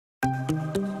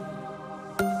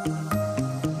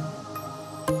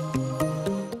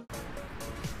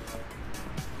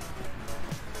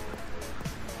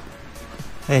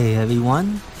Hey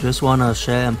everyone, just wanna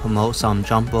share and promote some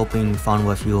jump roping fun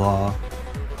with you all.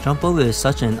 Jump rope is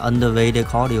such an underrated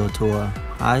cardio tour.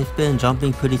 I've been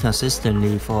jumping pretty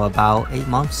consistently for about 8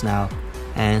 months now,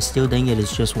 and still think it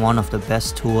is just one of the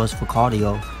best tours for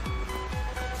cardio.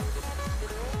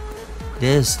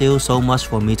 There is still so much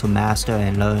for me to master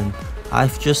and learn.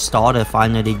 I've just started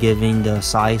finally giving the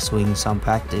side swing some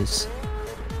practice.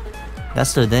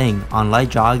 That's the thing, unlike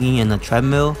jogging and a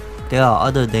treadmill, there are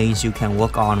other things you can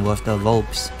work on with the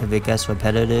ropes if it gets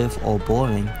repetitive or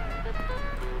boring.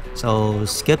 So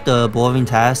skip the boring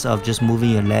task of just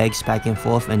moving your legs back and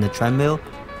forth in the treadmill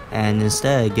and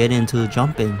instead get into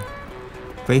jumping.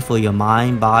 Great for your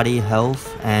mind, body,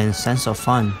 health, and sense of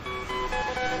fun.